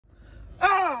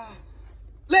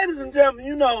ladies and gentlemen,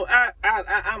 you know, I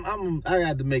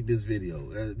had to make this video.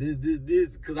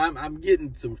 This because I'm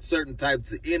getting some certain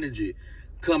types of energy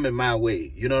coming my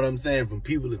way. You know what I'm saying? From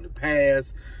people in the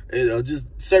past,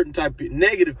 just certain type of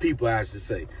negative people, I should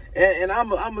say. And I'm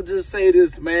gonna just say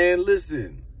this, man.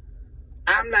 Listen,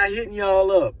 I'm not hitting y'all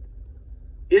up.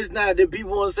 It's not that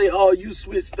people want to say, "Oh, you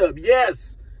switched up."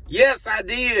 Yes, I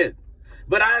did.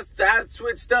 But I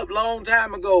switched up long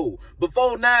time ago.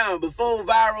 Before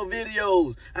viral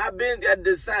videos. I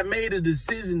made a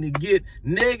decision to get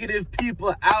negative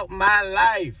people out my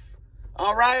life.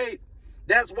 All right?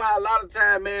 That's why a lot of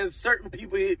time, man, certain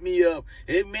people hit me up.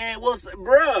 Hey, man,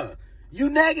 bruh, you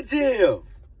negative.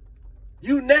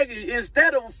 You negative.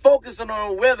 Instead of focusing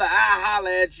on whether I holler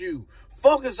at you,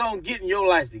 focus on getting your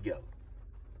life together.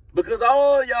 Because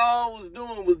all y'all was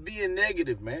doing was being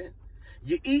negative, man.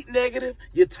 You eat negative,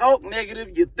 you talk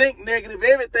negative, you think negative.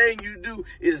 Everything you do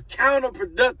is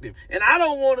counterproductive. And I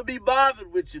don't want to be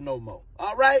bothered with you no more.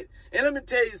 All right? And let me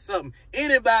tell you something.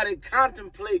 Anybody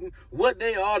contemplating what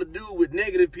they ought to do with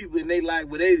negative people in their life,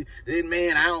 where they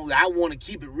man, I want to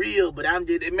keep it real, but I'm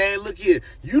just, man, look here.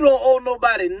 You don't owe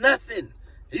nobody nothing.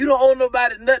 You don't owe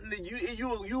nobody nothing.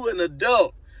 You an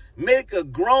adult. Make a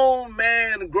grown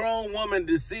man, grown woman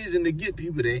decision to get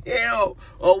people the hell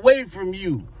away from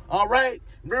you. All right?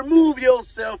 Remove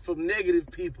yourself from negative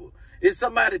people. If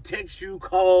somebody texts you,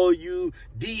 call you,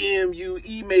 DM you,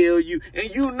 email you,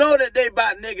 and you know that they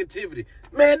about negativity,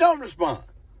 man, don't respond.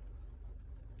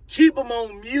 Keep them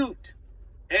on mute.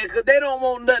 And because they don't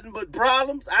want nothing but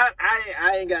problems,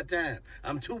 I ain't got time.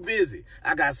 I'm too busy.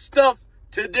 I got stuff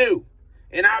to do.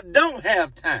 And I don't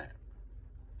have time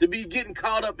to be getting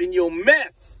caught up in your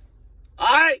mess. All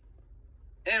right?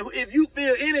 And if you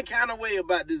feel any kind of way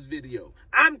about this video,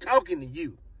 I'm talking to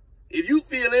you. If you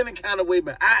feel any kind of way,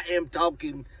 but I am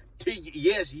talking to you.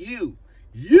 Yes, you.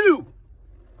 You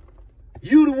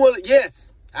the one.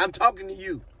 Yes, I'm talking to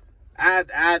you.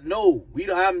 I know.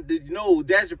 No,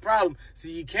 that's your problem.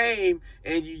 See, you came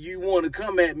and you want to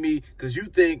come at me because you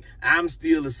think I'm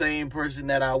still the same person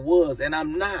that I was. And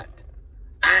I'm not.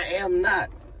 I am not.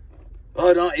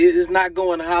 Oh, it's not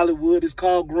going to Hollywood. It's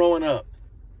called growing up.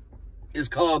 It's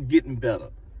called getting better.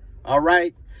 All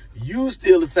right? You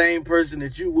still the same person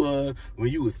that you was when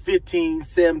you was 15,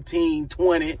 17,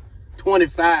 20,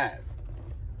 25.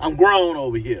 I'm grown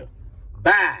over here.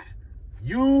 Bye.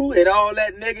 You and all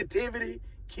that negativity,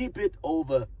 keep it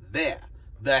over there.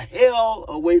 The hell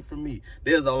away from me.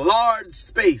 There's a large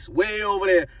space way over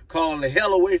there called the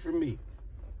hell away from me.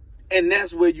 And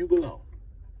that's where you belong.